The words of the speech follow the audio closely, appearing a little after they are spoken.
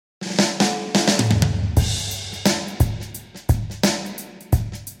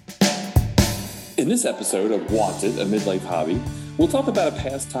this episode of Wanted, a midlife hobby, we'll talk about a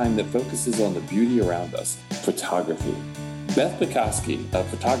pastime that focuses on the beauty around us, photography. Beth Pekoski, a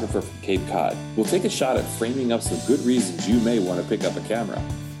photographer from Cape Cod, will take a shot at framing up some good reasons you may want to pick up a camera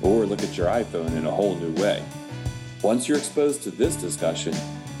or look at your iPhone in a whole new way. Once you're exposed to this discussion,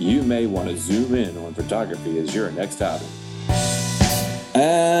 you may want to zoom in on photography as your next hobby.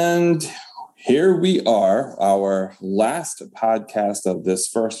 And here we are, our last podcast of this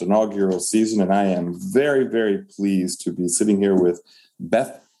first inaugural season, and I am very, very pleased to be sitting here with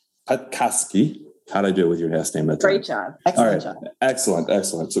Beth Pekoski. How'd I do with your last name? Great job. Excellent job.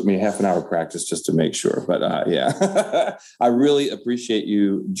 Excellent. Took me half an hour practice just to make sure. But yeah, I really appreciate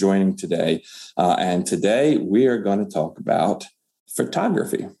you joining today. And today we are going to talk about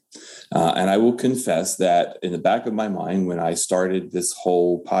photography. And I will confess that in the back of my mind, when I started this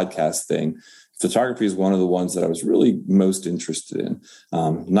whole podcast thing, photography is one of the ones that I was really most interested in.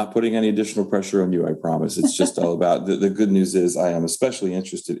 Not putting any additional pressure on you, I promise. It's just all about the good news is I am especially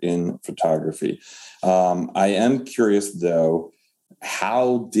interested in photography. I am curious, though,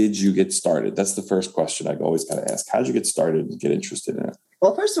 how did you get started? That's the first question I've always got to ask. How did you get started and get interested in it?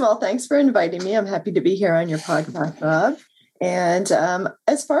 Well, first of all, thanks for inviting me. I'm happy to be here on your podcast, Rob. And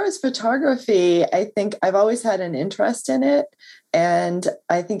as far as photography, I think I've always had an interest in it. And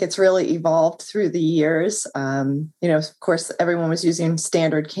I think it's really evolved through the years. Of course, everyone was using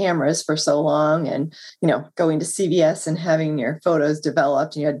standard cameras for so long and, going to CVS and having your photos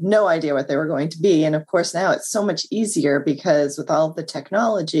developed, and you had no idea what they were going to be. And of course, now it's so much easier because with all of the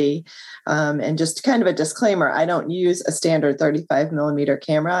technology, and just kind of a disclaimer, I don't use a standard 35 millimeter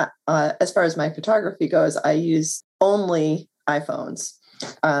camera. As far as my photography goes, I use only iPhones.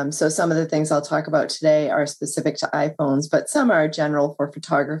 So some of the things I'll talk about today are specific to iPhones, but some are general for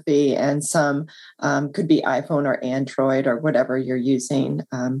photography, and some could be iPhone or Android or whatever you're using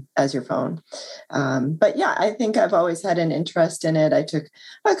as your phone. But yeah, I think I've always had an interest in it. I took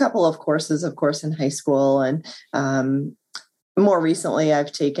a couple of courses, of course, in high school, and more recently,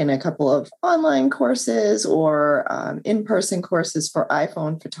 I've taken a couple of online courses or in-person courses for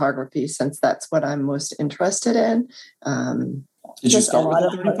iPhone photography, since that's what I'm most interested in. Did you start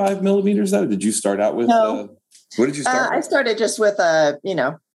with 35 millimeters, though? Did you start out with? No. What did you start with? I started just with a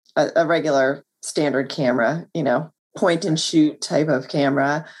regular standard camera, point and shoot type of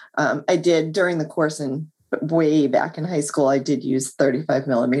camera. I did during the course and way back in high school, I did use 35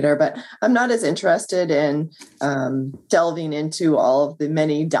 millimeter, but I'm not as interested in delving into all of the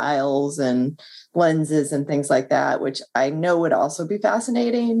many dials and lenses and things like that, which I know would also be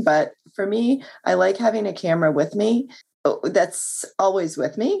fascinating. But for me, I like having a camera with me. That's always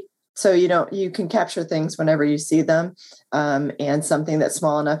with me. So you can capture things whenever you see them, and something that's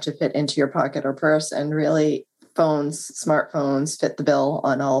small enough to fit into your pocket or purse. And really, smartphones fit the bill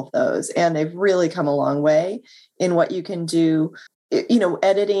on all of those. And they've really come a long way in what you can do,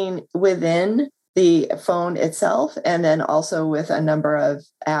 editing within the phone itself, and then also with a number of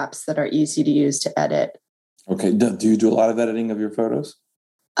apps that are easy to use to edit. Okay. Do you do a lot of editing of your photos?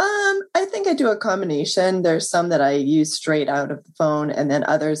 I think I do a combination. There's some that I use straight out of the phone, and then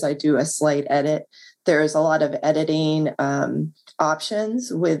others I do a slight edit. There's a lot of editing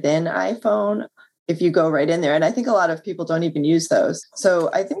options within iPhone if you go right in there. And I think a lot of people don't even use those. So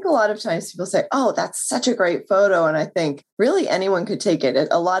I think a lot of times people say, oh, that's such a great photo. And I think really anyone could take it.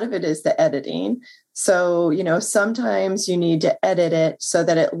 A lot of it is the editing. So, sometimes you need to edit it so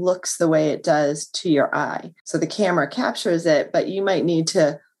that it looks the way it does to your eye. So the camera captures it, but you might need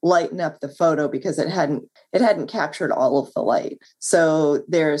to lighten up the photo because it hadn't captured all of the light. So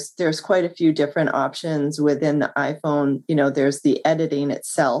there's quite a few different options within the iPhone. There's the editing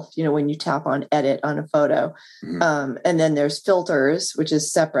itself, when you tap on edit on a photo. Mm-hmm. And then there's filters, which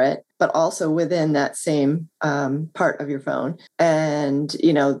is separate, but also within that same part of your phone. And,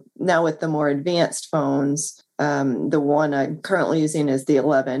 now with the more advanced phones, the one I'm currently using is the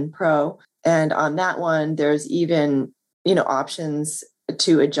 11 Pro. And on that one, there's even, options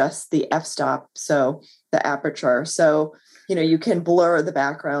to adjust the f-stop, so the aperture. So, you can blur the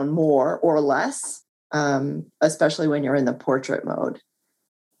background more or less, especially when you're in the portrait mode.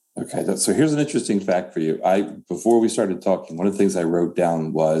 Okay, so here's an interesting fact for you. Before we started talking, one of the things I wrote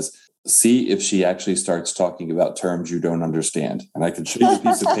down was, see if she actually starts talking about terms you don't understand. And I can show you a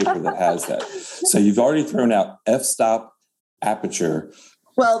piece of paper that has that. So you've already thrown out f-stop, aperture.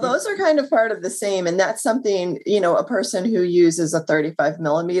 Well, those are kind of part of the same. And that's something, a person who uses a 35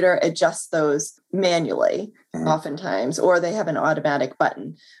 millimeter adjusts those manually oftentimes, or they have an automatic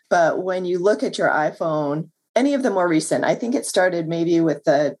button. But when you look at your iPhone, any of the more recent, I think it started maybe with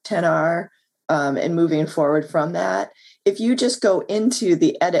the 10R and moving forward from that, if you just go into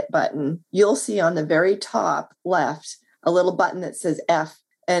the edit button, you'll see on the very top left a little button that says F.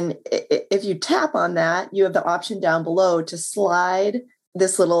 And if you tap on that, you have the option down below to slide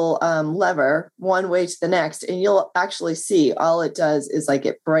this little lever one way to the next, and you'll actually see all it does is like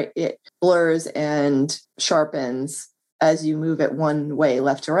it blurs and sharpens as you move it one way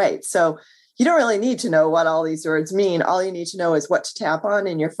left to right. So you don't really need to know what all these words mean. All you need to know is what to tap on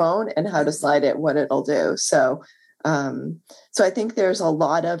in your phone and how to slide it, what it'll do. So I think there's a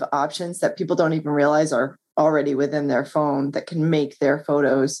lot of options that people don't even realize are already within their phone that can make their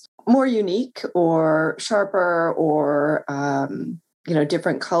photos more unique or sharper or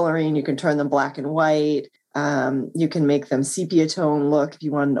different coloring. You can turn them black and white. You can make them sepia tone look if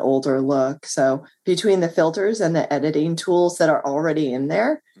you want an older look. So between the filters and the editing tools that are already in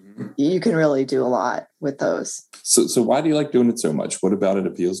there, you can really do a lot with those. So why do you like doing it so much? What about it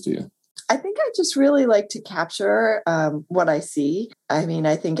appeals to you? I think I just really like to capture what I see. I mean,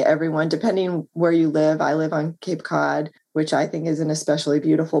 I think everyone, depending where you live, I live on Cape Cod, which I think is an especially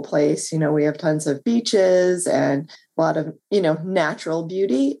beautiful place. We have tons of beaches and a lot of, natural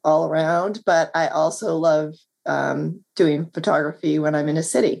beauty all around. But I also love doing photography when I'm in a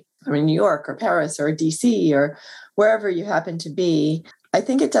city. I'm in New York or Paris or DC or wherever you happen to be. I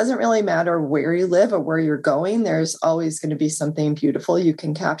think it doesn't really matter where you live or where you're going. There's always going to be something beautiful you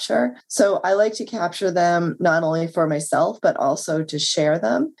can capture. So I like to capture them not only for myself, but also to share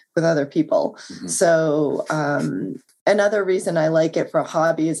them with other people. Mm-hmm. So another reason I like it for a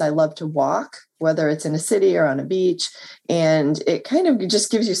hobby is I love to walk, whether it's in a city or on a beach. And it kind of just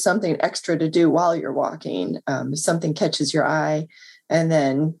gives you something extra to do while you're walking. If something catches your eye, and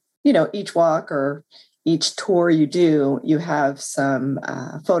then, each walk or each tour you do, you have some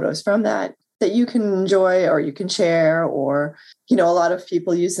photos from that you can enjoy or you can share, or, a lot of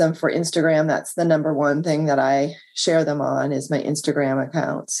people use them for Instagram. That's the number one thing that I share them on is my Instagram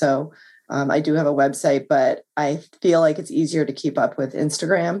account. So I do have a website, but I feel like it's easier to keep up with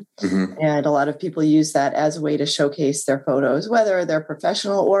Instagram. Mm-hmm. And a lot of people use that as a way to showcase their photos, whether they're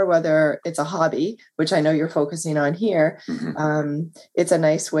professional or whether it's a hobby, which I know you're focusing on here. Mm-hmm. It's a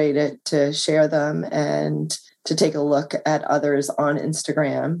nice way to share them and to take a look at others on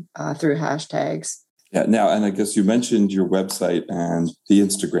Instagram through hashtags. Yeah. Now, and I guess you mentioned your website and the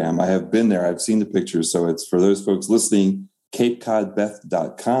Instagram. I have been there. I've seen the pictures. So it's for those folks listening,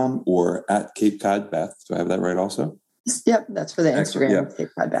 CapeCodBeth.com or at CapeCodBeth. Do I have that right also? Yep, that's for the Instagram. Yeah. Cape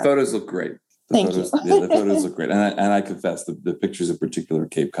Cod Beth. Photos look great. Thank you. The photos look great. And I confess, the pictures in particular,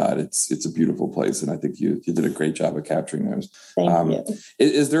 Cape Cod, it's a beautiful place. And I think you did a great job of capturing those. Thank you.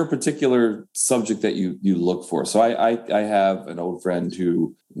 Is there a particular subject that you look for? So I have an old friend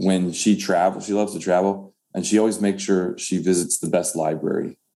who, when she travels, she loves to travel, and she always makes sure she visits the best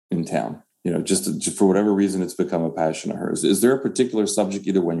library in town. Just for whatever reason, it's become a passion of hers. Is there a particular subject,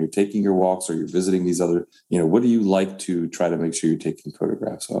 either when you're taking your walks or you're visiting these other, what do you like to try to make sure you're taking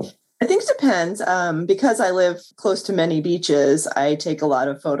photographs of? I think it depends. Because I live close to many beaches, I take a lot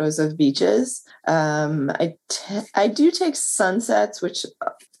of photos of beaches. I do take sunsets, which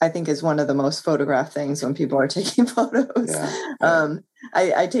I think is one of the most photographed things when people are taking photos. Yeah.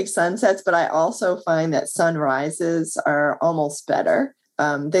 I take sunsets, but I also find that sunrises are almost better.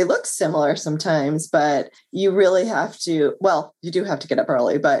 They look similar sometimes, but you really have to, you do have to get up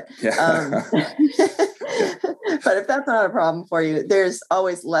early, but, yeah. But if that's not a problem for you, there's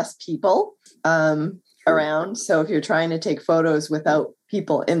always less people around. So if you're trying to take photos without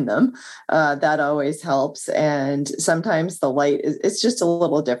people in them, that always helps. And sometimes the light it's just a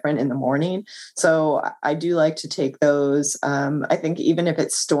little different in the morning. So I do like to take those. I think even if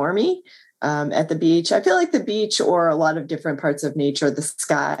it's stormy, at the beach. I feel like the beach or a lot of different parts of nature, the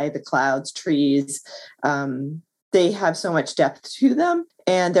sky, the clouds, trees, they have so much depth to them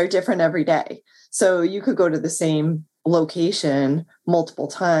and they're different every day. So you could go to the same location multiple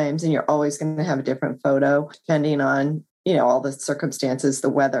times and you're always going to have a different photo depending on, all the circumstances, the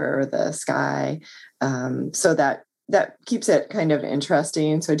weather, the sky. So that keeps it kind of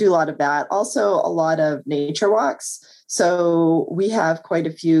interesting. So I do a lot of that. Also a lot of nature walks. So we have quite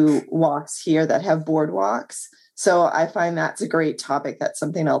a few walks here that have boardwalks. So I find that's a great topic. That's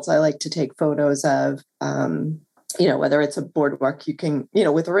something else I like to take photos of. Whether it's a boardwalk, you can,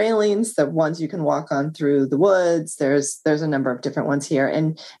 with railings, the ones you can walk on through the woods. There's a number of different ones here,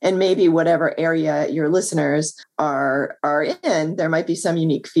 and maybe whatever area your listeners are in, there might be some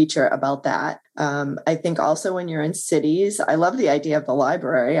unique feature about that. I think also when you're in cities, I love the idea of the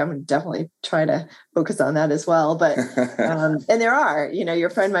library. I'm going to definitely try to focus on that as well. But and there are, your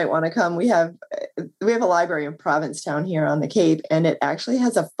friend might want to come. We have a library in Provincetown here on the Cape, and it actually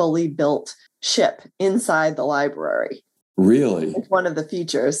has a fully built ship inside the library. Really? It's one of the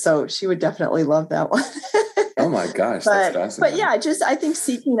features. So she would definitely love that one. Oh my gosh, that's fascinating. But yeah, just I think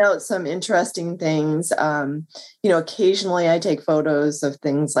seeking out some interesting things. Occasionally I take photos of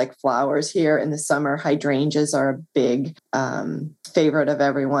things like flowers here in the summer. Hydrangeas are a big favorite of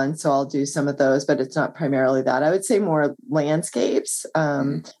everyone. So I'll do some of those, but it's not primarily that. I would say more landscapes.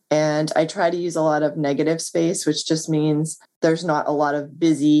 And I try to use a lot of negative space, which just means there's not a lot of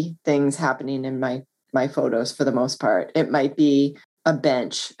busy things happening in my photos for the most part. It might be a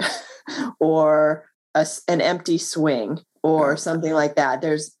bench or an empty swing or something like that.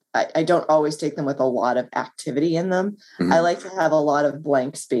 I don't always take them with a lot of activity in them. I like to have a lot of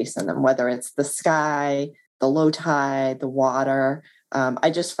blank space in them, whether it's the sky, the low tide, the water. I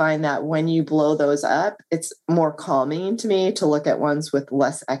just find that when you blow those up, it's more calming to me to look at ones with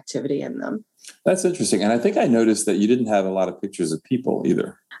less activity in them. That's interesting. And I think I noticed that you didn't have a lot of pictures of people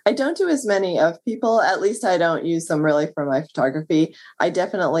either. I don't do as many of people. At least I don't use them really for my photography. I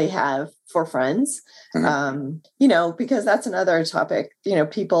definitely have for friends, because that's another topic.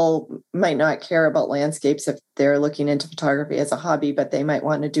 People might not care about landscapes if they're looking into photography as a hobby, but they might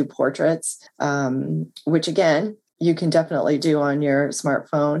want to do portraits, which again, you can definitely do on your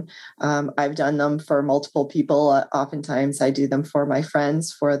smartphone. I've done them for multiple people. Oftentimes I do them for my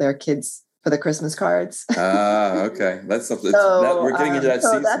friends, for their kids, for the Christmas cards. Okay. That's something. We're getting into that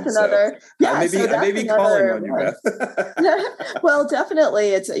season. That's another. I may be calling on you, Beth. Well, definitely,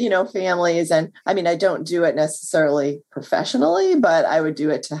 it's families, and I mean, I don't do it necessarily professionally, but I would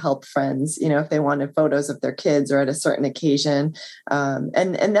do it to help friends. If they wanted photos of their kids or at a certain occasion,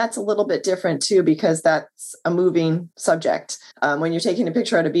 and that's a little bit different too, because that's a moving subject. When you're taking a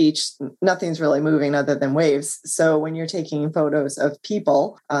picture at a beach, nothing's really moving other than waves. So when you're taking photos of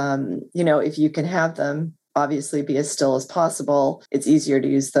people, if you can have them obviously be as still as possible, it's easier to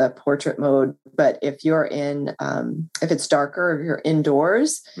use the portrait mode. But if you're if it's darker, if you're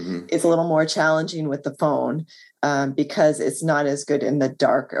indoors, it's a little more challenging with the phone because it's not as good in the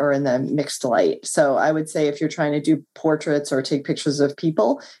dark or in the mixed light. So I would say if you're trying to do portraits or take pictures of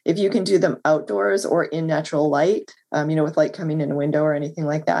people, if you can do them outdoors or in natural light, with light coming in a window or anything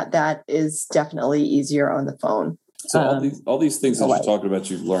like that, that is definitely easier on the phone. So all these things that you're talking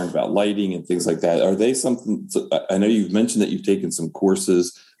about, you've learned about lighting and things like that. Are they something? I know you've mentioned that you've taken some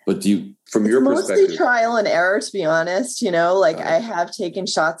courses, but from your perspective, mostly trial and error, to be honest. I have taken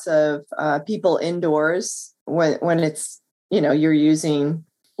shots of people indoors when it's you're using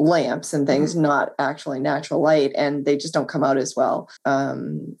lamps and things, not actually natural light, and they just don't come out as well.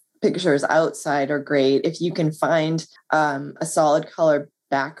 Pictures outside are great if you can find a solid color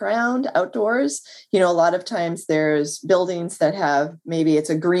background outdoors. A lot of times there's buildings that have, maybe it's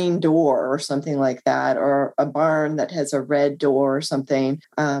a green door or something like that, or a barn that has a red door or something,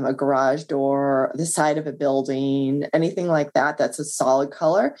 a garage door, the side of a building, anything like that, that's a solid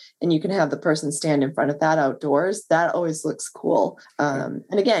color. And you can have the person stand in front of that outdoors. That always looks cool. And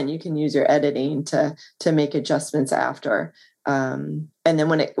again, you can use your editing to make adjustments after. And then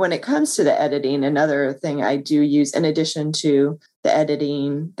when it comes to the editing, another thing I do use, in addition to the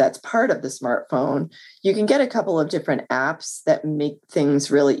editing that's part of the smartphone, you can get a couple of different apps that make things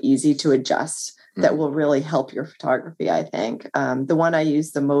really easy to adjust that will really help your photography, I think. The one I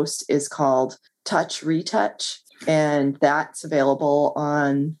use the most is called Touch Retouch, and that's available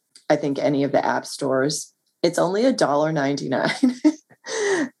on, I think, any of the app stores. It's only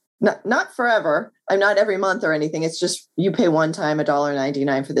 $1.99. Not forever. I'm not every month or anything. It's just you pay one time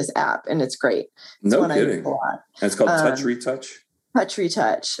 $1.99 for this app, and it's great. No kidding. And it's called Touch Retouch. Touch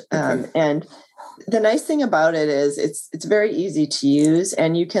Retouch. And the nice thing about it is it's very easy to use,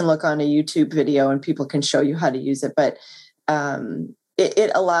 and you can look on a YouTube video and people can show you how to use it. But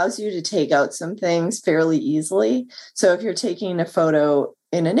it allows you to take out some things fairly easily. So if you're taking a photo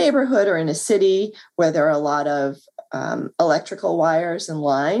in a neighborhood or in a city where there are a lot of electrical wires and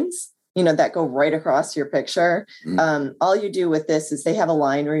lines, that go right across your picture. All you do with this is they have a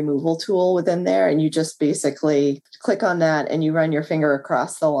line removal tool within there, and you just basically click on that and you run your finger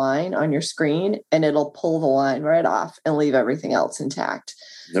across the line on your screen, and it'll pull the line right off and leave everything else intact.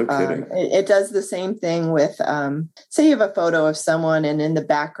 No kidding. It does the same thing with, say you have a photo of someone and in the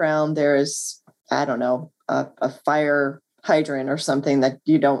background there's, I don't know, a fire hydrant or something that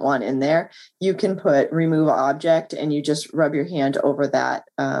you don't want in there. You can put remove object, and you just rub your hand over that,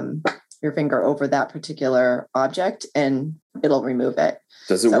 your finger over that particular object, and it'll remove it.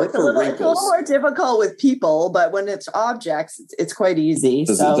 Does it work for wrinkles? It's a little more difficult with people, but when it's objects, it's quite easy. It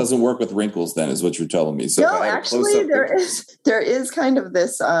doesn't work with wrinkles then, is what you're telling me. So no, actually there is kind of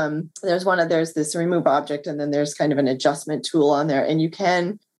this, there's this remove object, and then there's kind of an adjustment tool on there, and you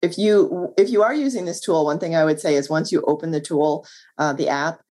can if you are using this tool, one thing I would say is once you open the tool, the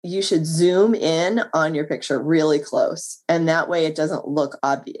app, you should zoom in on your picture really close. And that way it doesn't look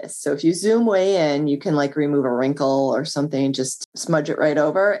obvious. So if you zoom way in, you can like remove a wrinkle or something, just smudge it right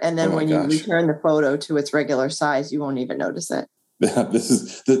over. And then when you return the photo to its regular size, you won't even notice it.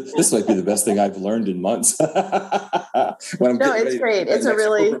 This might be the best thing I've learned in months. It's great. It's a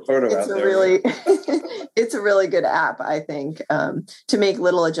really it's a really good app, I think, to make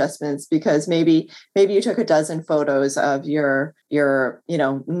little adjustments, because maybe you took a dozen photos of your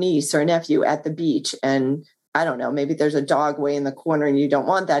niece or nephew at the beach, and I don't know, maybe there's a dog way in the corner and you don't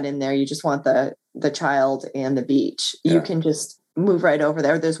want that in there. You just want the child and the beach. Yeah. You can just move right over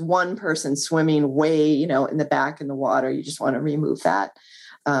there. There's one person swimming way, in the back in the water. You just want to remove that.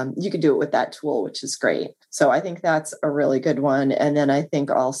 You can do it with that tool, which is great. So I think that's a really good one. And then I think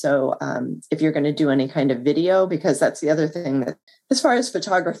also if you're going to do any kind of video, because that's the other thing that, as far as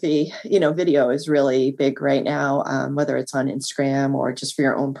photography, video is really big right now, whether it's on Instagram or just for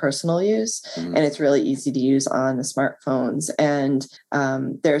your own personal use. Mm-hmm. And it's really easy to use on the smartphones. And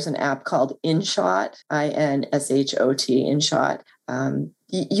there's an app called InShot, InShot, InShot.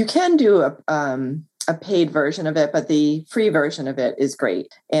 You can do a paid version of it, but the free version of it is great.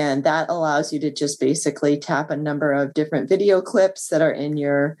 And that allows you to just basically tap a number of different video clips that are in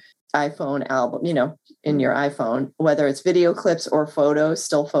your iPhone album, in your iPhone, whether it's video clips or photos,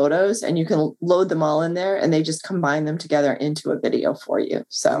 still photos, and you can load them all in there and they just combine them together into a video for you.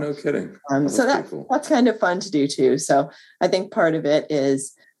 So no kidding. That's kind of fun to do too. So I think part of it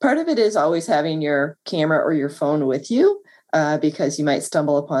is always having your camera or your phone with you. Because you might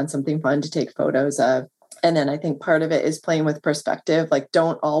stumble upon something fun to take photos of. And then I think part of it is playing with perspective. Like,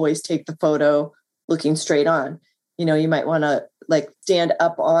 don't always take the photo looking straight on. You might want to like stand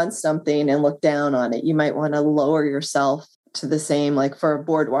up on something and look down on it. You might want to lower yourself to the same, like for a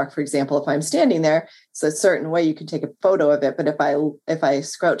boardwalk, for example, if I'm standing there, it's a certain way you can take a photo of it. But if I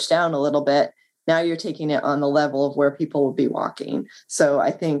scrouch down a little bit, now you're taking it on the level of where people will be walking. So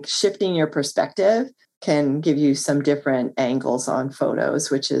I think shifting your perspective can give you some different angles on photos,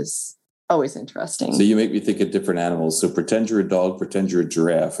 which is always interesting. So you make me think of different animals. So pretend you're a dog, pretend you're a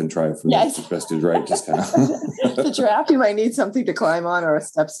giraffe, and try from your perspective, right? Just kind of. The giraffe, you might need something to climb on or a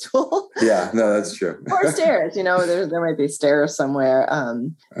step stool. Yeah, no, that's true. Or stairs. There might be stairs somewhere.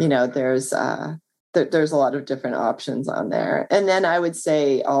 There's a lot of different options on there. And then I would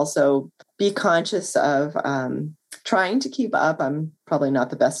say also be conscious of trying to keep up. I'm probably not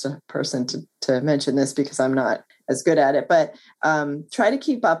the best person to mention this because I'm not as good at it, but try to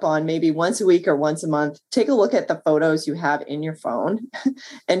keep up on maybe once a week or once a month. Take a look at the photos you have in your phone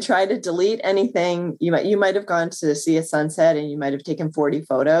and try to delete anything. You might have gone to see a sunset and you might have taken 40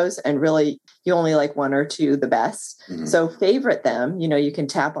 photos and really you only like one or two the best. Mm-hmm. So favorite them. You can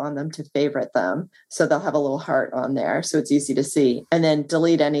tap on them to favorite them. So they'll have a little heart on there. So it's easy to see. And then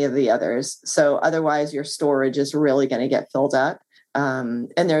delete any of the others. So otherwise your storage is really going to get filled up. And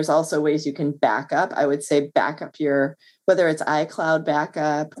there's also ways you can back up. I would say back up whether it's iCloud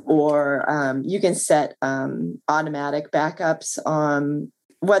backup or you can set automatic backups on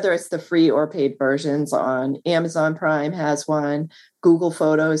whether it's the free or paid versions on Amazon Prime has one, Google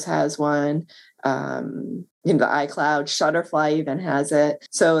Photos has one, the iCloud, Shutterfly even has it.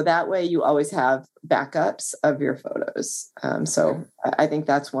 So that way you always have backups of your photos. So I think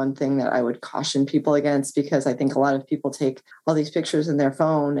that's one thing that I would caution people against, because I think a lot of people take all these pictures in their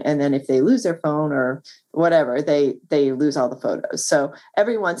phone, and then if they lose their phone or whatever, they lose all the photos. So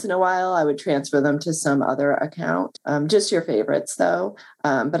every once in a while, I would transfer them to some other account, just your favorites though.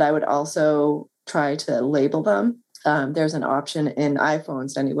 But I would also try to label them. There's an option in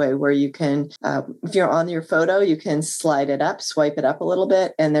iPhones anyway, where you can, if you're on your photo, you can slide it up, swipe it up a little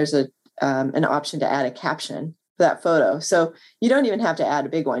bit. And there's an option to add a caption for that photo. So you don't even have to add a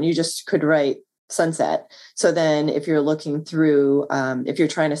big one. You just could write sunset. So then if you're looking through, if you're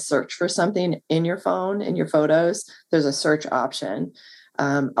trying to search for something in your phone, in your photos, there's a search option.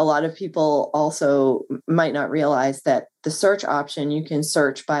 A lot of people also might not realize that the search option, you can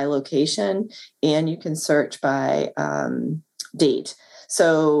search by location and you can search by date.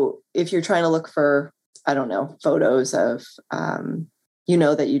 So if you're trying to look for, I don't know, photos of,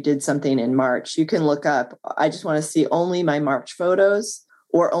 that you did something in March, you can look up, I just want to see only my March photos,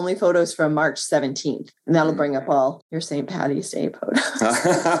 or only photos from March 17th. And that'll bring up all your St. Patty's Day photos.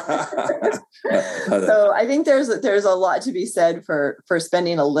 So I think there's a lot to be said for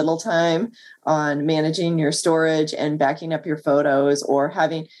spending a little time on managing your storage and backing up your photos, or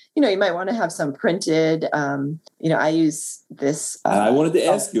having, you might want to have some printed, I use this. I wanted to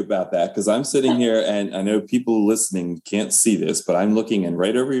ask you about that, because I'm sitting here and I know people listening can't see this, but I'm looking, and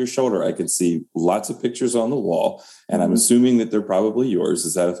right over your shoulder, I can see lots of pictures on the wall, and I'm assuming that they're probably yours.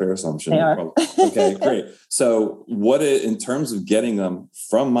 Is that a fair assumption? They are. Okay, great. So in terms of getting them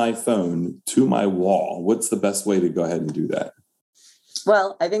from my phone to my wall, what's the best way to go ahead and do that?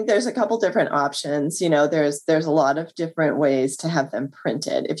 Well, I think there's a couple different options. There's a lot of different ways to have them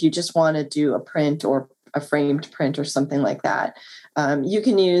printed. If you just want to do a print or a framed print or something like that, you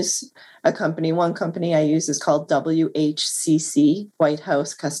can use a company. One company I use is called WHCC, White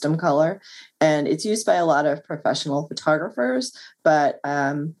House Custom Color, and it's used by a lot of professional photographers, but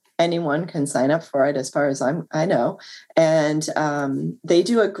anyone can sign up for it, as far as I know. And they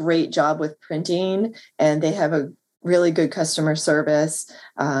do a great job with printing, and they have a really good customer service.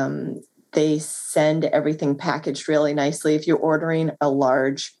 They send everything packaged really nicely. If you're ordering a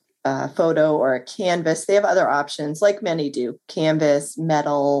large photo or a canvas, they have other options, like many do: canvas,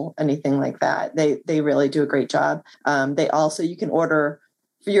 metal, anything like that. They really do a great job. You can order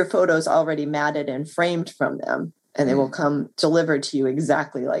your photos already matted and framed from them, and they will come delivered to you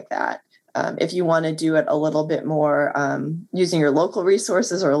exactly like that. If you want to do it a little bit more using your local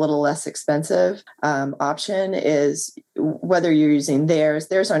resources, or a little less expensive option, is whether you're using theirs.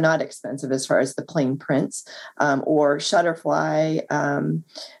 Theirs are not expensive as far as the plain prints, or Shutterfly,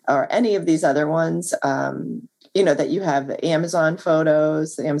 or any of these other ones. That you have the Amazon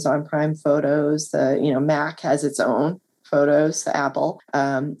photos, the Amazon Prime photos, Mac has its own photos, the Apple.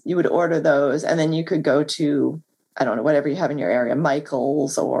 You would order those, and then you could go to, I don't know, whatever you have in your area,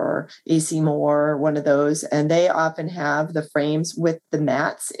 Michael's or AC Moore, one of those. And they often have the frames with the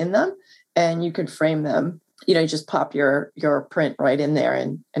mats in them, and you could frame them. You just pop your print right in there,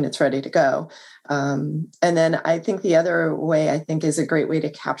 and it's ready to go. And then I think the other way, I think, is a great way to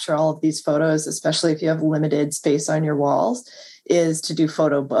capture all of these photos, especially if you have limited space on your walls, is to do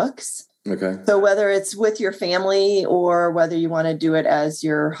photo books. Okay. So whether it's with your family, or whether you want to do it as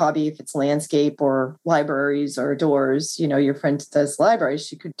your hobby, if it's landscape or libraries or doors, your friend does libraries,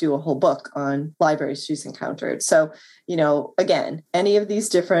 she could do a whole book on libraries she's encountered. So, again, any of these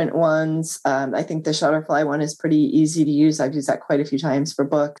different ones, I think the Shutterfly one is pretty easy to use. I've used that quite a few times for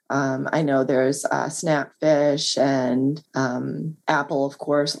book. I know there's Snapfish and Apple, of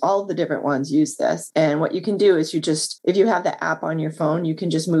course. All of the different ones use this. And what you can do is if you have the app on your phone, you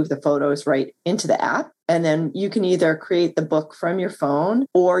can just move the photos right into the app. And then you can either create the book from your phone,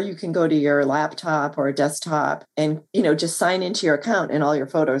 or you can go to your laptop or a desktop and, just sign into your account, and all your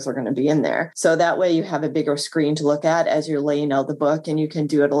photos are going to be in there. So that way you have a bigger screen to look at as you're laying out the book, and you can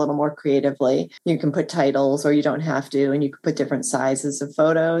do it a little more creatively. You can put titles, or you don't have to, and you can put different sizes of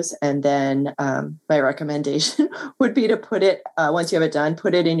photos. And then my recommendation would be to put it, once you have it done,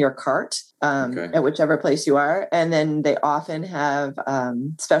 put it in your cart. At whichever place you are. And then they often have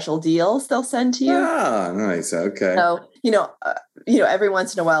special deals they'll send to you. Ah, nice. Okay. So, every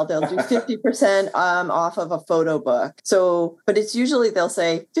once in a while they'll do 50% off of a photo book. So, but it's usually they'll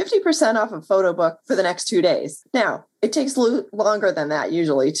say 50% off a photo book for the next 2 days. Now, it takes longer than that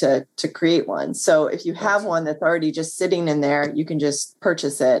usually to create one. So if you have one that's already just sitting in there, you can just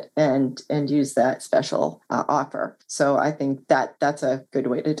purchase it and use that special offer. So I think that's a good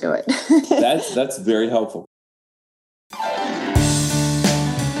way to do it. That's very helpful.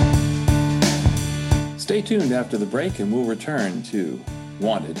 Stay tuned after the break, and we'll return to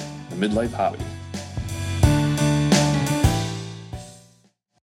Wanted, the Midlife Hobby.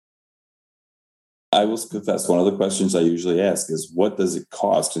 I will confess, one of the questions I usually ask is, what does it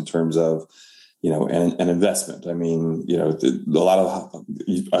cost in terms of, an investment? I mean,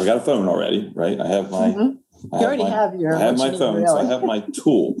 I've got a phone already, right? I have my, mm-hmm. I have my phone, really. So I have my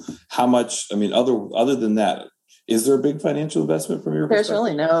tool. How much, other than that, is there a big financial investment from your perspective? There's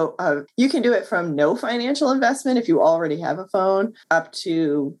really no, you can do it from no financial investment if you already have a phone, up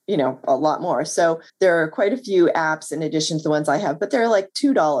to, a lot more. So there are quite a few apps in addition to the ones I have, but they're like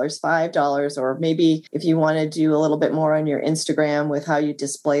 $2, $5, or maybe if you want to do a little bit more on your Instagram with how you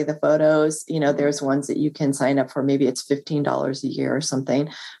display the photos, there's ones that you can sign up for. Maybe it's $15 a year or something,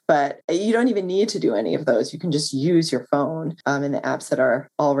 but you don't even need to do any of those. You can just use your phone in the apps that are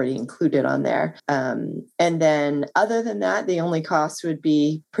already included on there. And then other than that, the only cost would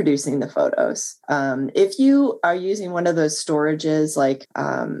be producing the photos. If you are using one of those storages like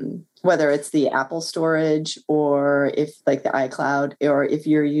whether it's the Apple storage or if like the iCloud, or if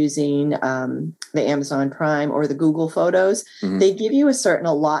you're using the Amazon Prime or the Google Photos, they give you a certain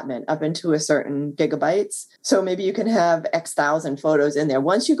allotment up into a certain gigabytes. So maybe you can have X thousand photos in there.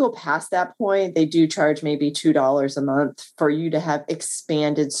 Once you go past that point, they do charge maybe $2 a month for you to have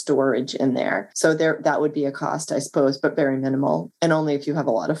expanded storage in there. So that would be a cost, I suppose, but very minimal, and only if you have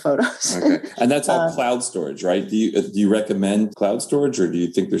a lot of photos. Okay, and that's all cloud storage, right? Do you recommend cloud storage, or do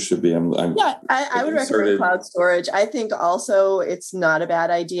you think there should be? I would recommend cloud storage. I think also it's not a bad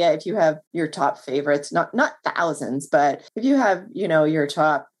idea if you have your top favorites, not thousands, but if you have, your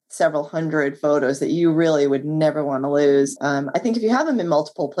top several hundred photos that you really would never want to lose. I think if you have them in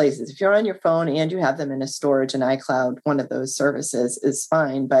multiple places, if you're on your phone and you have them in a storage and iCloud, one of those services is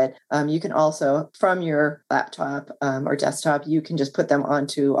fine. But you can also, from your laptop or desktop, you can just put them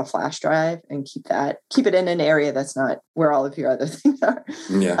onto a flash drive and keep it in an area that's not where all of your other things are.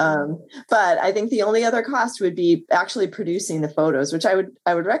 Yeah. But I think the only other cost would be actually producing the photos, which I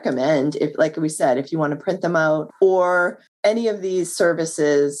would recommend if, like we said, if you want to print them out, or any of these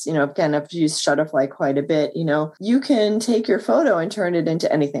services, again, I've used Shutterfly quite a bit, you can take your photo and turn it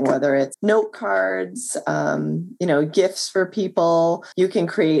into anything, whether it's note cards, gifts for people. You can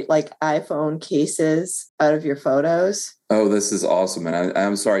create like iPhone cases out of your photos. Oh, this is awesome. And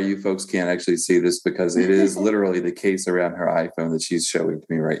I'm sorry you folks can't actually see this because it is literally the case around her iPhone that she's showing to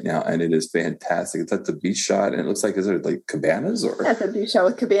me right now. And it is fantastic. It's at the beach shot. And it looks like, is it like cabanas or? At the beach shot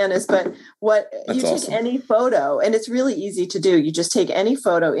with cabanas. But you take any photo, and it's really easy to do. You just take any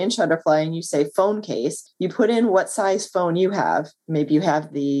photo in Shutterfly and you say phone case. You put in what size phone you have. Maybe you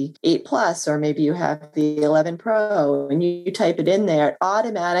have the 8 Plus, or maybe you have the 11 Pro, and you type it in there. It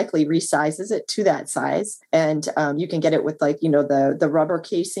automatically resizes it to that size. And you can get it with the rubber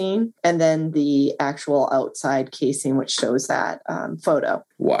casing, and then the actual outside casing, which shows that photo.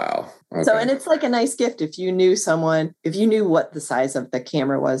 Wow. Okay. So, and it's like a nice gift if you knew what the size of the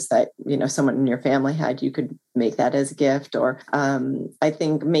camera was that, someone in your family had, you could make that as a gift. Or I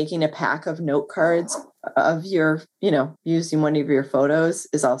think making a pack of note cards of your, using one of your photos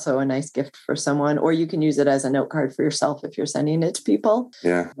is also a nice gift for someone, or you can use it as a note card for yourself if you're sending it to people.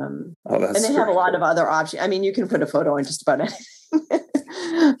 Yeah. And they have a lot of other options. I mean, you can put a photo in just about anything,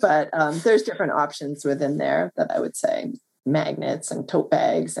 but there's different options within there that I would say. Magnets and tote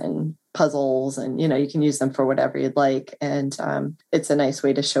bags and puzzles, and you can use them for whatever you'd like, and it's a nice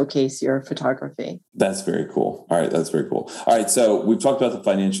way to showcase your photography. That's very cool. All right, that's very cool. All right, so we've talked about the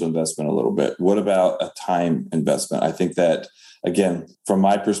financial investment a little bit. What about a time investment? I think that, again, from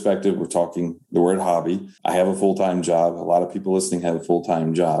my perspective, we're talking the word hobby. I have a full-time job. A lot of people listening have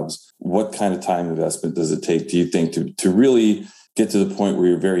full-time jobs. What kind of time investment does it take, do you think, to really get to the point where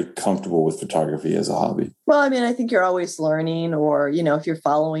you're very comfortable with photography as a hobby? Well, I mean, I think you're always learning, or, if you're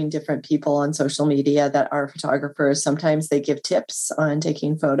following different people on social media that are photographers, sometimes they give tips on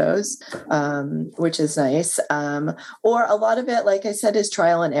taking photos, which is nice. Or a lot of it, like I said, is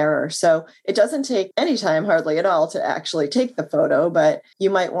trial and error. So it doesn't take any time hardly at all to actually take the photo, but you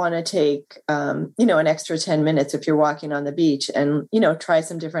might want to take, an extra 10 minutes if you're walking on the beach and, try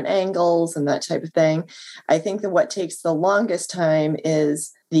some different angles and that type of thing. I think that what takes the longest time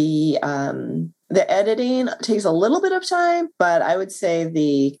is the editing takes a little bit of time, but I would say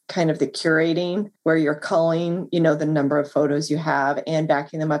the kind of the curating, where you're culling, the number of photos you have and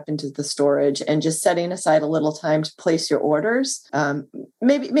backing them up into the storage, and just setting aside a little time to place your orders.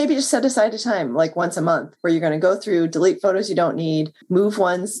 Maybe just set aside a time, like once a month, where you're going to go through, delete photos you don't need, move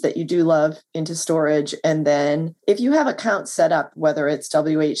ones that you do love into storage. And then if you have accounts set up, whether it's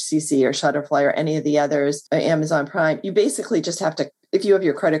WHCC or Shutterfly or any of the others, Amazon Prime, you basically just have to, if you have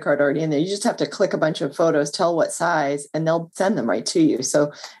your credit card already in there, you just have to click a bunch of photos, tell what size, and they'll send them right to you.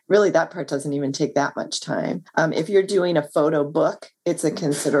 So really that part doesn't even take that much time. If you're doing a photo book, it's a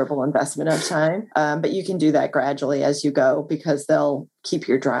considerable investment of time, but you can do that gradually as you go, because they'll keep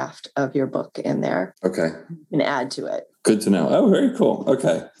your draft of your book in there. Okay. And add to it. Good to know. Oh, very cool.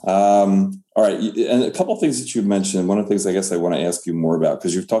 Okay. All right. And a couple of things that you've mentioned. One of the things I guess I want to ask you more about,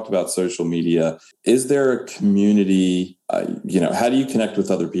 because you've talked about social media. Is there a community? How do you connect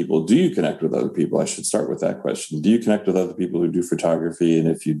with other people? Do you connect with other people? I should start with that question. Do you connect with other people who do photography? And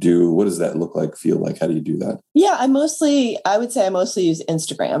if you do, what does that look like, feel like? How do you do that? Yeah, I would say I mostly use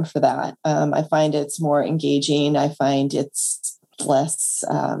Instagram for that. I find it's more engaging. I find it's less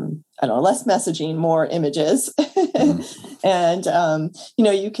messaging, more images. And,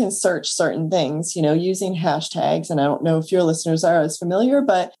 you can search certain things, using hashtags. And I don't know if your listeners are as familiar,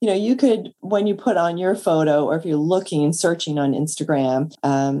 but, you could, when you put on your photo, or if you're searching on Instagram,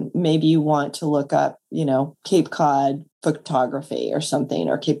 maybe you want to look up, Cape Cod photography or something,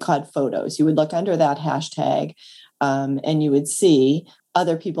 or Cape Cod photos. You would look under that hashtag, and you would see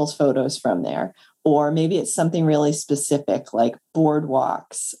other people's photos from there. Or maybe it's something really specific like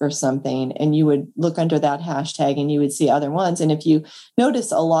boardwalks or something. And you would look under that hashtag and you would see other ones. And if you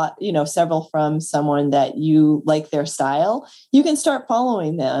notice a lot, several from someone that you like their style, you can start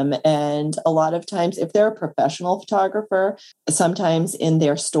following them. And a lot of times, if they're a professional photographer, sometimes in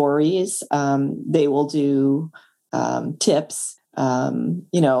their stories, they will do tips.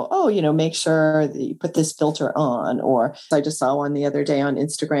 Make sure that you put this filter on. Or I just saw one the other day on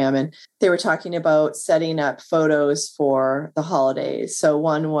Instagram, and they were talking about setting up photos for the holidays. So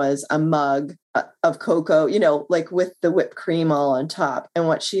one was a mug of cocoa, like with the whipped cream all on top. And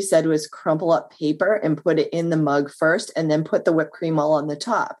what she said was crumple up paper and put it in the mug first, and then put the whipped cream all on the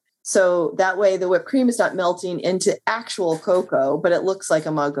top. So that way the whipped cream is not melting into actual cocoa, but it looks like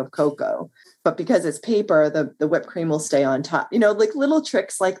a mug of cocoa. But because it's paper, the whipped cream will stay on top. Like little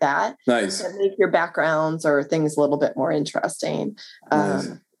tricks like that. Nice. That make your backgrounds or things a little bit more interesting. Nice.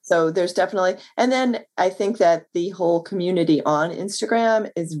 So there's definitely, and then I think that the whole community on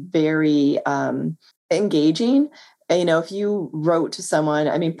Instagram is very engaging. If you wrote to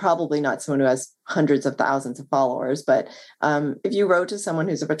someone, probably not someone who has hundreds of thousands of followers, but if you wrote to someone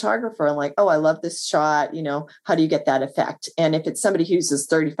who's a photographer and like, oh, I love this shot, how do you get that effect? And if it's somebody who uses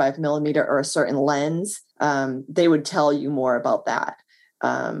 35 millimeter or a certain lens, they would tell you more about that.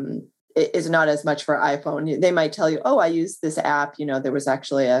 It is not as much for iPhone. They might tell you, oh, I use this app. There was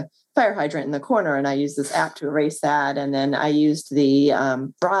actually a fire hydrant in the corner and I used this app to erase that. And then I used the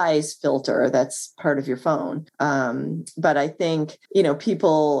Bryce filter that's part of your phone. But I think,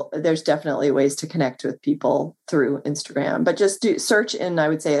 there's definitely ways to connect with people through Instagram, but just search in, I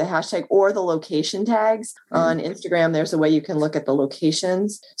would say, the hashtag or the location tags on Instagram. There's a way you can look at the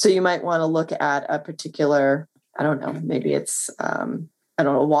locations. So you might want to look at a particular, I don't know, maybe it's,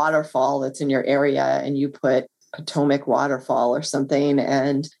 a waterfall that's in your area, and you put Potomac waterfall or something,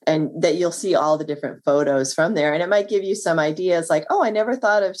 and that you'll see all the different photos from there. And it might give you some ideas like, oh, I never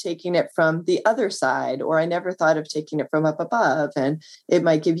thought of taking it from the other side, or I never thought of taking it from up above. And it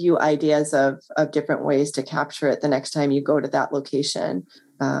might give you ideas of different ways to capture it the next time you go to that location.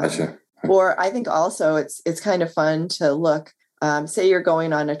 Gotcha. Or I think also it's kind of fun to look, say you're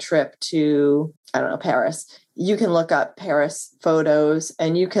going on a trip to, Paris. You can look up Paris photos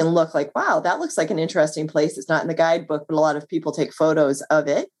and you can look like, wow, that looks like an interesting place. It's not in the guidebook, but a lot of people take photos of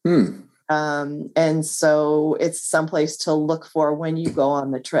it. And so it's someplace to look for when you go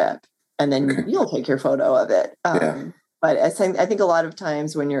on the trip, and then you'll take your photo of it. But I think a lot of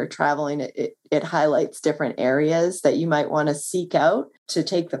times when you're traveling, it highlights different areas that you might want to seek out to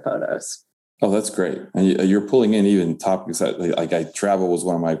take the photos. Oh, that's great. And you're pulling in even topics like I travel was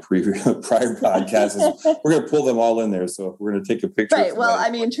one of my prior podcasts. We're going to pull them all in there. So if we're going to take a picture. Right. Well,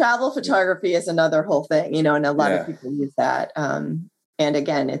 travel photography is another whole thing, and a lot of people use that. And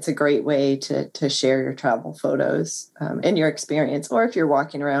again, it's a great way to share your travel photos and your experience, or if you're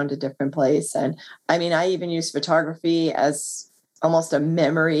walking around a different place. And I even use photography as almost a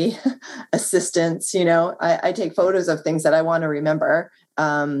memory assistance. I take photos of things that I want to remember.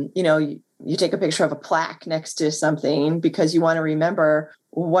 You take a picture of a plaque next to something because you want to remember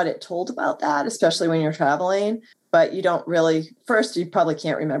what it told about that, especially when you're traveling. But you don't really, first, you probably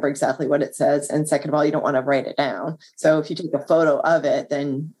can't remember exactly what it says. And second of all, you don't want to write it down. So if you take a photo of it,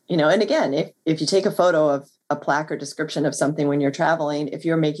 then, and again, if you take a photo of a plaque or description of something when you're traveling, if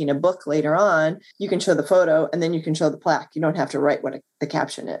you're making a book later on, you can show the photo and then you can show the plaque. You don't have to write what the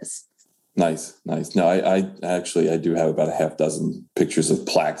caption is. Nice. No, I do have about a half dozen pictures of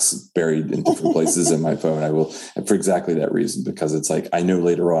plaques buried in different places in my phone. I will, for exactly that reason, because it's like, I know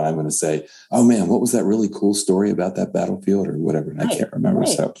later on I'm going to say, oh man, what was that really cool story about that battlefield or whatever? And I can't remember. Right.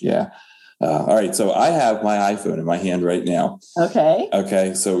 So yeah. All right. So I have my iPhone in my hand right now.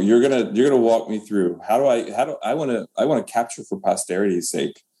 Okay. So you're going to walk me through how do I want to capture for posterity's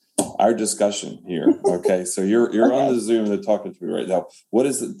sake our discussion here. Okay. So you're on the Zoom and talking to me right now. What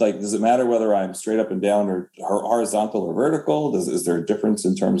is it like? Does it matter whether I'm straight up and down or horizontal or vertical? Is there a difference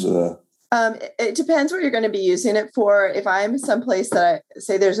in terms of the... It depends what you're going to be using it for. If I'm someplace that I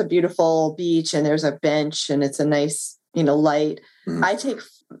say there's a beautiful beach and there's a bench and it's a nice, light, I take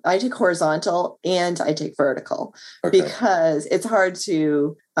take horizontal and I take vertical Okay. because it's hard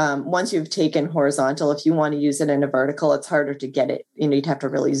to, once you've taken horizontal, if you want to use it in a vertical, it's harder to get it. You'd have to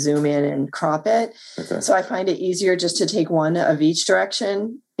really zoom in and crop it. Okay. So I find it easier just to take one of each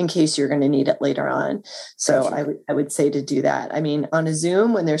direction in case you're going to need it later on. So Gotcha. I would say to do that. I mean, on a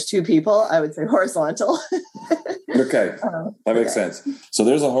Zoom, when there's two people, I would say horizontal. Okay. That makes sense. So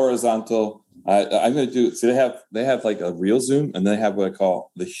there's a horizontal. I'm going to do. See, they have like a real zoom, and they have what I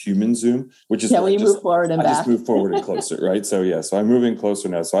call the human zoom, which is when you move forward and back. I just move forward and closer, right? So so I'm moving closer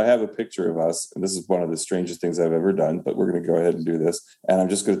now. So I have a picture of us, and this is one of the strangest things I've ever done. But we're going to go ahead and do this, and I'm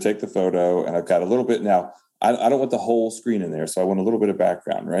just going to take the photo, and I've got a little bit now. I don't want the whole screen in there, so I want a little bit of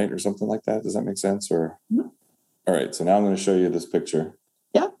background, right, or something like that. Does that make sense? Or all right. So now I'm going to show you this picture.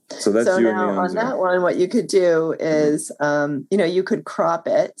 Yeah. So that's you now and me on that one, what you could do is, you could crop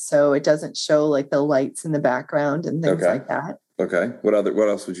it so it doesn't show like the lights in the background and things like that. Okay. What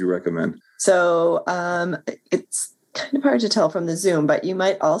else would you recommend? So it's kind of hard to tell from the Zoom, but you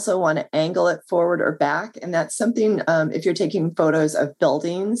might also want to angle it forward or back. And that's something, if you're taking photos of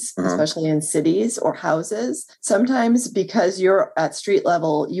buildings, especially in cities or houses, sometimes because you're at street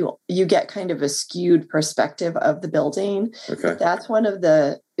level, you get kind of a skewed perspective of the building. Okay. That's one of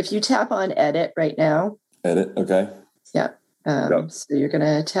if you tap on edit right now. Edit. Okay. Yeah. So you're going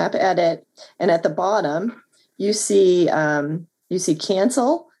to tap edit, and at the bottom, you see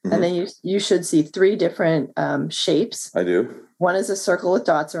cancel. Mm-hmm. And then you should see three different shapes. I do. One is a circle with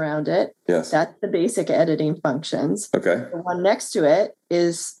dots around it. Yes. That's the basic editing functions. Okay. The one next to it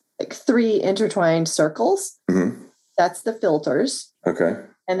is like three intertwined circles. Mm-hmm. That's the filters. Okay.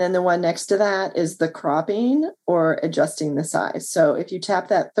 And then the one next to that is the cropping or adjusting the size. So if you tap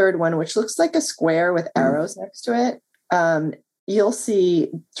that third one, which looks like a square with arrows next to it, you'll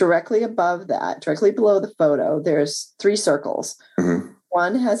see directly above that, directly below the photo, there's three circles. Mm-hmm.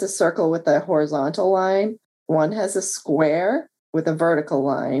 One has a circle with a horizontal line, one has a square with a vertical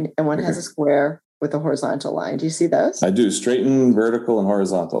line, and one has a square with a horizontal line. Do you see those? I do. Straighten, vertical, and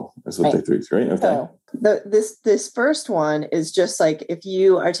horizontal is what they three, right? Okay. So this first one is just like if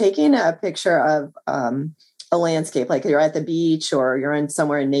you are taking a picture of a landscape, like you're at the beach or you're in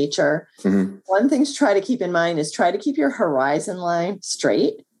somewhere in nature. Mm-hmm. One thing to try to keep in mind is try to keep your horizon line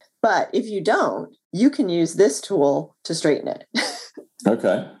straight. But if you don't, you can use this tool to straighten it.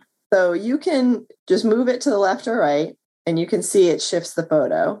 Okay. So you can just move it to the left or right, and you can see it shifts the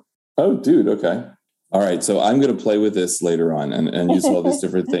photo. Oh, dude. Okay. All right. So I'm going to play with this later on and use all these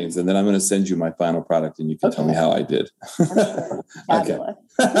different things. And then I'm going to send you my final product and you can tell me how I did. Okay.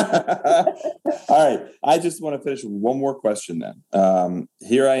 All right. I just want to finish with one more question then.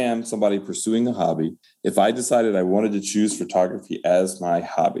 Here I am, somebody pursuing a hobby. If I decided I wanted to choose photography as my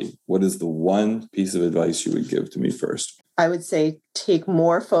hobby, what is the one piece of advice you would give to me first? I would say take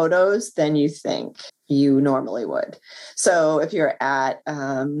more photos than you think you normally would. So if you're at,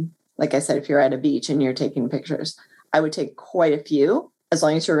 like I said, if you're at a beach and you're taking pictures, I would take quite a few, as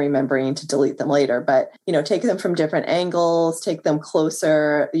long as you're remembering to delete them later. But, take them from different angles, take them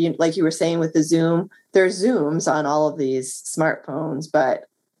closer. Like you were saying with the Zoom, there's zooms on all of these smartphones, but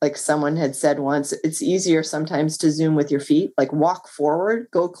like someone had said once, it's easier sometimes to zoom with your feet, like walk forward,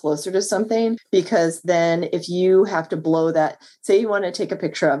 go closer to something, because then if you have to blow that, say you want to take a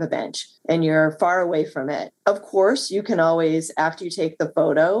picture of a bench and you're far away from it, of course, you can always, after you take the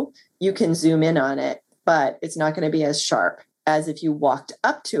photo, you can zoom in on it, but it's not going to be as sharp as if you walked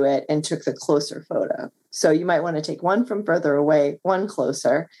up to it and took the closer photo. So you might want to take one from further away, one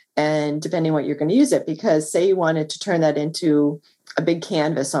closer, and depending what you're going to use it, because say you wanted to turn that into a big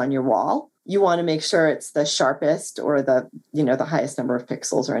canvas on your wall, you want to make sure it's the sharpest or the highest number of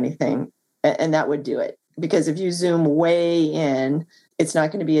pixels or anything. And that would do it. Because if you zoom way in, it's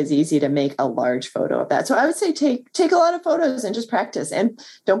not going to be as easy to make a large photo of that. So I would say take a lot of photos and just practice. And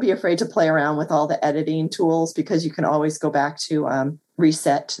don't be afraid to play around with all the editing tools, because you can always go back to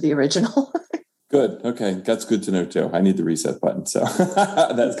reset to the original. Good. Okay. That's good to know too. I need the reset button. So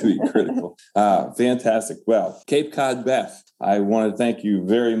that's going to be critical. Fantastic. Well, Cape Cod Beth, I want to thank you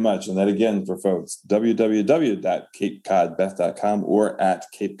very much. And that again for folks, www.capecodbeth.com or at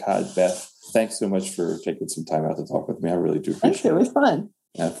Cape Cod Beth. Thanks so much for taking some time out to talk with me. I really do appreciate it. It was fun.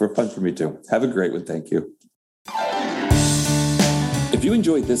 Yeah, fun for me too. Have a great one. Thank you. If you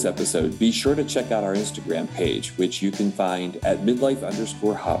enjoyed this episode, be sure to check out our Instagram page, which you can find at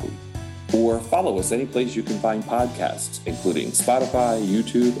midlife_hobby. Or follow us any place you can find podcasts, including Spotify,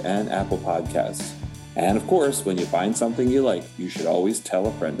 YouTube, and Apple Podcasts. And of course, when you find something you like, you should always tell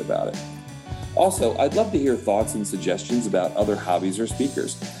a friend about it. Also, I'd love to hear thoughts and suggestions about other hobbies or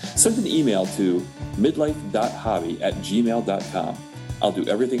speakers. Send an email to midlife.hobby@gmail.com. I'll do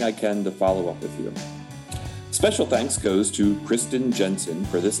everything I can to follow up with you. Special thanks goes to Kristen Jensen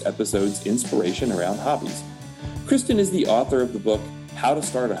for this episode's inspiration around hobbies. Kristen is the author of the book, How to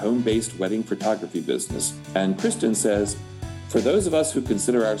Start a Home-Based Wedding Photography Business. And Kristen says, for those of us who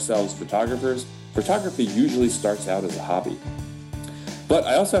consider ourselves photographers, photography usually starts out as a hobby. But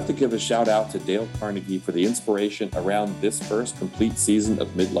I also have to give a shout out to Dale Carnegie for the inspiration around this first complete season of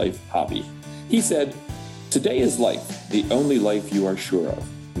Midlife Hobby. He said, today is life, the only life you are sure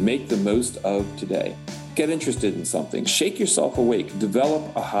of. Make the most of today. Get interested in something, shake yourself awake,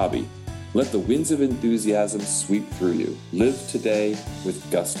 develop a hobby. Let the winds of enthusiasm sweep through you. Live today with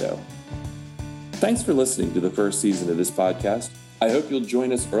gusto. Thanks for listening to the first season of this podcast. I hope you'll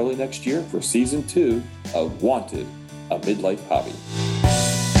join us early next year for season 2 of Wanted, a Midlife Hobby.